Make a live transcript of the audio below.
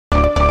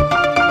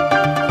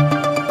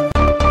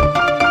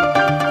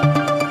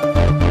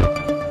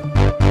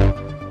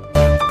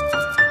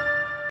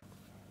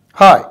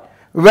Hi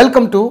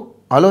welcome to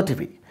ALO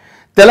TV.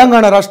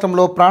 Telangana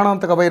రాష్ట్రంలో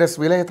ప్రాణాంతక virus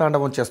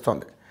విలయతాండవం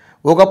చేస్తోంది.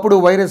 ఒకప్పుడు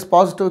వైరస్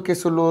పాజిటివ్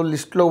కేసుల్లో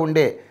లిస్టులో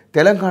ఉండే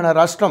తెలంగాణ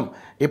రాష్ట్రం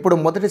ఇప్పుడు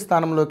మొదటి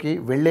స్థానంలోకి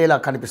వెళ్లేలా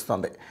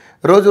కనిపిస్తోంది.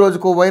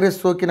 రోజురోజుకు వైరస్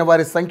సోకిన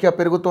వారి సంఖ్య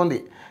పెరుగుతోంది.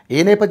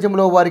 ఈ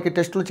నేపథ్యంలో వారికి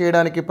టెస్టులు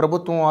చేయడానికి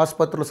ప్రభుత్వం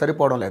ఆసుపత్రులు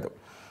సరిపోవడం లేదు.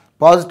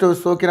 పాజిటివ్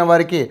సోకిన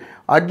వారికి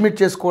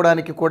అడ్మిట్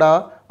చేసుకోవడానికి కూడా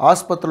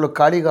ఆసుపత్రులు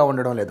ఖాళీగా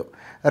ఉండడం లేదు.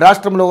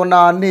 రాష్ట్రంలో ఉన్న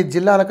అన్ని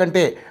జిల్లాల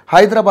కంటే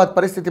హైదరాబాద్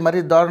పరిస్థితి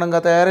మరీ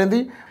దారుణంగా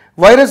తయారైంది.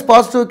 వైరస్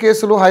పాజిటివ్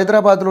కేసులు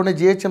హైదరాబాద్లోని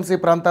జీహెచ్ఎంసీ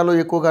ప్రాంతాల్లో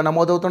ఎక్కువగా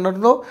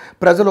నమోదవుతుండటంతో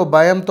ప్రజలు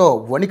భయంతో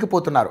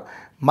వణికిపోతున్నారు.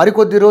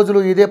 మరికొద్ది రోజులు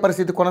ఇదే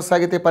పరిస్థితి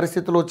కొనసాగితే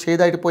పరిస్థితులు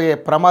చేదాటిపోయే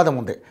ప్రమాదం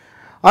ఉంది.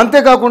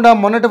 అంతేకాకుండా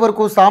మొన్నటి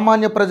వరకు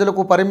సామాన్య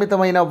ప్రజలకు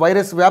పరిమితమైన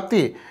వైరస్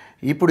వ్యాప్తి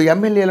ఇప్పుడు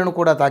ఎమ్మెల్యేలను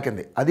కూడా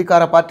తాకింది.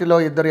 అధికార పార్టీలో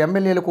 2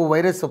 ఎమ్మెల్యేలకు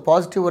వైరస్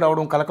పాజిటివ్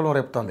రావడం కలకలం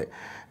రేపుతోంది.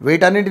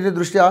 వీటన్నింటిని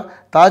దృష్ట్యా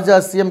తాజా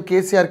సీఎం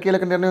కేసీఆర్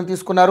కీలక నిర్ణయం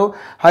తీసుకున్నారు.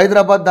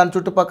 హైదరాబాద్ దాని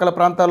చుట్టుపక్కల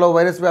ప్రాంతాల్లో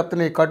వైరస్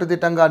వ్యాప్తిని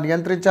కట్టుదిట్టంగా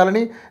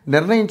నియంత్రించాలని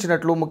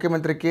నిర్ణయించినట్లు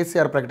ముఖ్యమంత్రి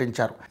కేసీఆర్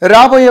ప్రకటించారు.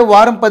 రాబోయే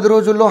వారం 10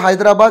 రోజుల్లో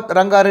హైదరాబాద్,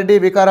 రంగారెడ్డి,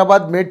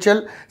 వికారాబాద్,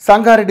 మేడ్చల్,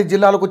 సంగారెడ్డి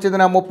జిల్లాలకు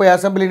చెందిన 30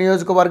 అసెంబ్లీ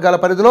నియోజకవర్గాల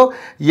పరిధిలో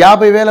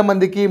 50,000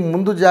 మందికి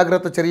ముందు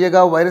జాగ్రత్త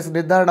చర్యగా వైరస్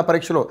నిర్ధారణ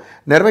పరీక్షలు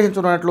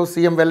నిర్వహించనున్నట్లు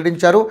సీఎం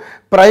వెల్లడించారు.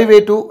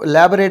 ప్రైవేటు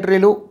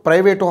ల్యాబొరేటరీలు,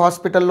 ప్రైవేటు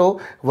హాస్పిటల్లో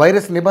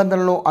వైరస్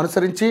నిబంధనలను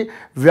అనుసరించి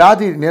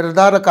వ్యాధి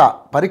నిర్ధారక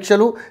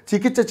పరీక్షలు,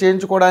 చికిత్స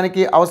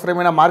చేయించుకోవడానికి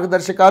అవసరమైన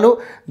మార్గదర్శకాలు,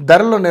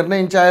 ధరలు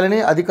నిర్ణయించాలని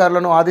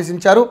అధికారులను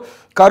ఆదేశించారు.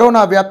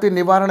 కరోనా వ్యాప్తి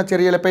నివారణ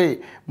చర్యలపై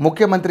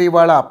ముఖ్యమంత్రి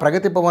ఇవాళ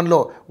ప్రగతి భవన్లో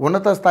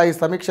ఉన్నత స్థాయి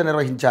సమీక్ష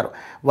నిర్వహించారు.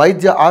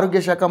 వైద్య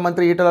ఆరోగ్య శాఖ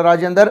మంత్రి ఈటల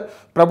రాజేందర్,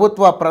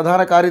 ప్రభుత్వ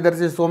ప్రధాన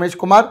కార్యదర్శి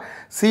సోమేష్ కుమార్,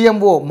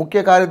 సీఎంఓ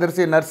ముఖ్య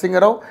కార్యదర్శి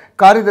నరసింగరావు,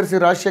 కార్యదర్శి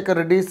రాజశేఖర్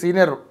రెడ్డి,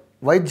 సీనియర్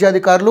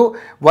వైద్యాధికారులు,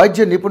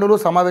 వైద్య నిపుణులు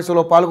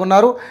సమావేశంలో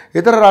పాల్గొన్నారు.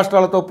 ఇతర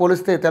రాష్ట్రాలతో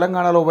పోలిస్తే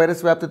తెలంగాణలో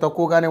వైరస్ వ్యాప్తి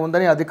తక్కువగానే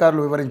ఉందని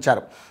అధికారులు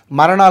వివరించారు.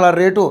 మరణాల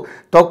రేటు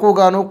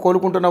తక్కువగాను,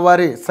 కోలుకుంటున్న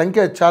వారి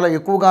సంఖ్య చాలా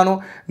ఎక్కువగాను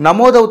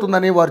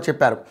నమోదవుతుందని వారు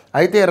చెప్పారు.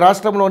 అయితే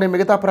రాష్ట్రంలోని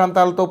మిగతా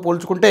ప్రాంతాలతో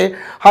పోల్చుకుంటే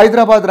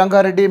హైదరాబాద్,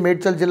 రంగారెడ్డి,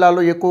 మేడ్చల్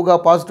జిల్లాల్లో ఎక్కువగా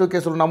పాజిటివ్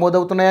కేసులు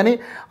నమోదవుతున్నాయని,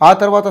 ఆ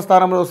తర్వాత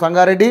స్థానంలో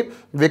సంగారెడ్డి,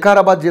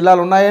 వికారాబాద్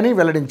జిల్లాలు ఉన్నాయని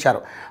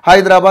వెల్లడించారు.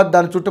 హైదరాబాద్,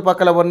 దాని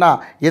చుట్టుపక్కల ఉన్న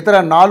ఇతర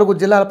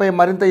 4 జిల్లాలపై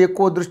మరింత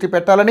ఎక్కువ దృష్టి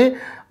పెట్టాలని,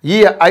 ఈ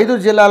 5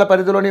 జిల్లాల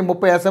పరిధిలోని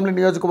 30 అసెంబ్లీ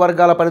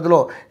నియోజకవర్గాల పరిధిలో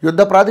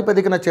యుద్ధ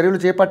ప్రాతిపదికన చర్యలు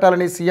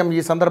చేపట్టాలని సీఎం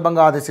ఈ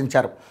సందర్భంగా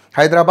ఆదేశించారు.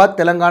 హైదరాబాద్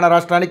తెలంగాణ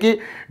రాష్ట్రానికి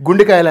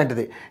గుండెకాయ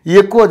లాంటిది.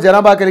 ఎక్కువ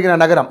జనాభా కలిగిన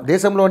నగరం.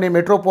 దేశంలోని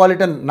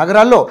మెట్రోపాలిటన్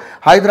నగరాల్లో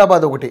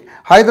హైదరాబాద్ ఒకటి.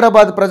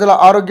 హైదరాబాద్ ప్రజల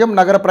ఆరోగ్యం,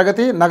 నగర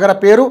ప్రగతి, నగర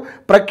పేరు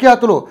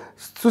ప్రఖ్యాతులు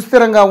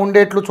సుస్థిరంగా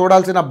ఉండేట్లు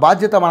చూడాల్సిన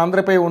బాధ్యత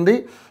మనందరిపై ఉంది.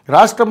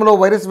 రాష్ట్రంలో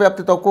వైరస్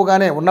వ్యాప్తి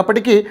తక్కువగానే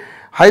ఉన్నప్పటికీ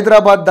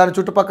హైదరాబాద్, దాని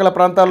చుట్టుపక్కల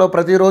ప్రాంతాల్లో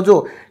ప్రతిరోజు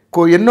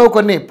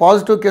కొన్ని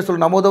పాజిటివ్ కేసులు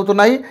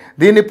నమోదవుతున్నాయి.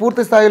 దీన్ని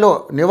పూర్తి స్థాయిలో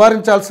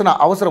నివారించాల్సిన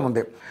అవసరం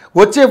ఉంది.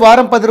 వచ్చే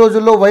వారం 10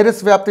 రోజుల్లో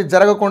వైరస్ వ్యాప్తి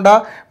జరగకుండా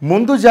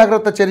ముందు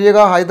జాగ్రత్త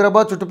చర్యగా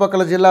హైదరాబాద్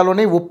చుట్టుపక్కల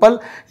జిల్లాలోని Uppal,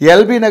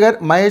 LB Nagar,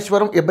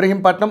 Maheshwaram,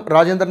 Ibrahimpatnam,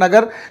 Rajendra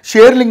Nagar,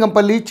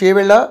 Serilingampally,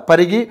 Chevella,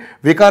 Parigi,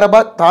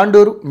 Vikarabad,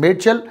 Tandur,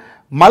 Medchal,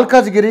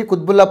 Malkajgiri,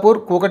 Quthbullapur,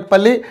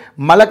 Kukatpally,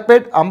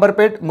 Malakpet,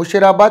 Amberpet,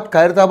 Musheerabad,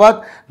 Khairatabad,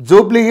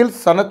 Jubilee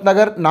hills, Sanath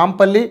Nagar,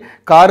 Nampally,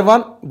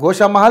 Karwan,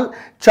 Goshamahal,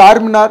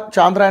 Charminar,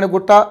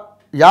 Chandrayangutta,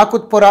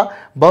 Yakutpura,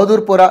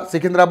 Bahadurpura,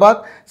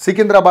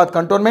 Secunderabad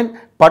cantonment,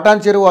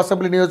 Patan చెరువు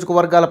అసెంబ్లీ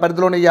నియోజకవర్గాల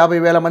పరిధిలోని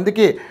 50,000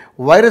 మందికి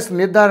వైరస్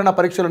నిర్ధారణ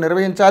పరీక్షలు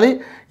నిర్వహించాలి.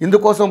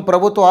 ఇందుకోసం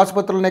ప్రభుత్వ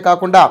ఆసుపత్రులనే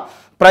కాకుండా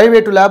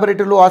ప్రైవేటు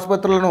ల్యాబొరేటరీలు,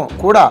 ఆసుపత్రులను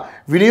కూడా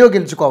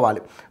వినియోగించుకోవాలి.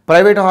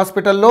 ప్రైవేటు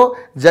హాస్పిటల్లో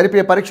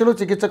జరిపే పరీక్షలు,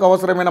 చికిత్సకు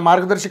అవసరమైన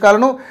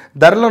మార్గదర్శకాలను,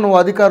 ధరలను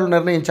అధికారులు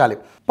నిర్ణయించాలి.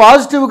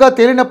 పాజిటివ్గా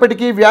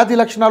తేలినప్పటికీ వ్యాధి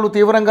లక్షణాలు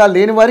తీవ్రంగా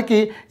లేని వారికి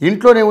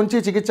ఇంట్లోనే ఉంచి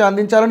చికిత్స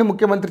అందించాలని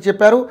ముఖ్యమంత్రి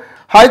చెప్పారు.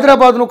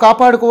 హైదరాబాద్ను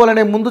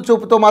కాపాడుకోవాలనే ముందు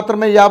చూపుతో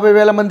మాత్రమే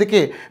 50,000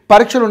 మందికి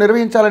పరీక్షలు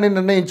నిర్వహించాలని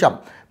నిర్ణయించాం.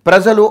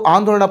 ప్రజలు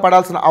ఆందోళన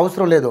పడాల్సిన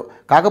అవసరం లేదు.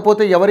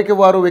 కాకపోతే ఎవరికి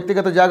వారు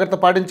వ్యక్తిగత జాగ్రత్త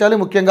పాటించాలి.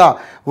 ముఖ్యంగా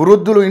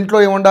వృద్ధులు ఇంట్లో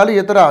ఉండాలి.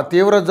 ఇతర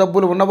తీవ్ర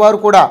జబ్బులు ఉన్నవారు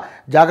కూడా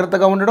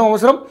జాగ్రత్తగా ఉండడం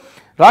అవసరం.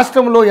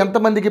 రాష్ట్రంలో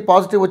ఎంతమందికి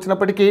పాజిటివ్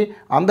వచ్చినప్పటికీ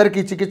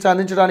అందరికీ చికిత్స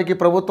అందించడానికి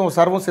ప్రభుత్వం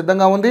సర్వం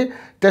సిద్ధంగా ఉంది.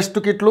 టెస్ట్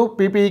కిట్లు,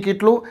 పీపీఈ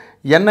కిట్లు,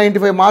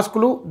 N95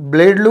 మాస్కులు,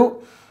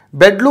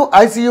 బెడ్లు,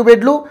 ఐసీయూ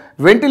బెడ్లు,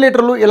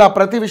 వెంటిలేటర్లు, ఇలా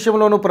ప్రతి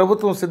విషయంలోనూ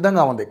ప్రభుత్వం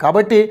సిద్ధంగా ఉంది.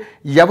 కాబట్టి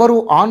ఎవరూ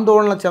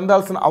ఆందోళన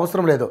చెందాల్సిన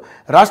అవసరం లేదు.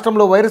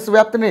 రాష్ట్రంలో వైరస్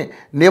వ్యాప్తిని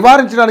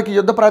నివారించడానికి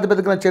యుద్ధ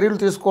ప్రాతిపదికన చర్యలు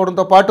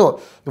తీసుకోవడంతో పాటు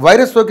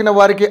వైరస్ సోకిన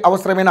వారికి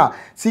అవసరమైన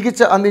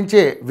చికిత్స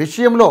అందించే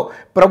విషయంలో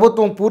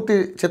ప్రభుత్వం పూర్తి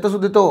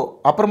చిత్తశుద్ధితో,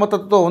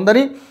 అప్రమత్తతతో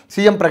ఉందని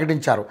సీఎం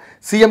ప్రకటించారు.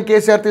 సీఎం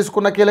కేసీఆర్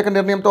తీసుకున్న కీలక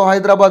నిర్ణయంతో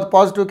హైదరాబాద్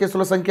పాజిటివ్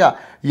కేసుల సంఖ్య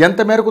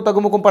ఎంత మేరకు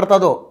తగ్గుముఖం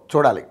పడతాదో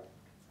చూడాలి.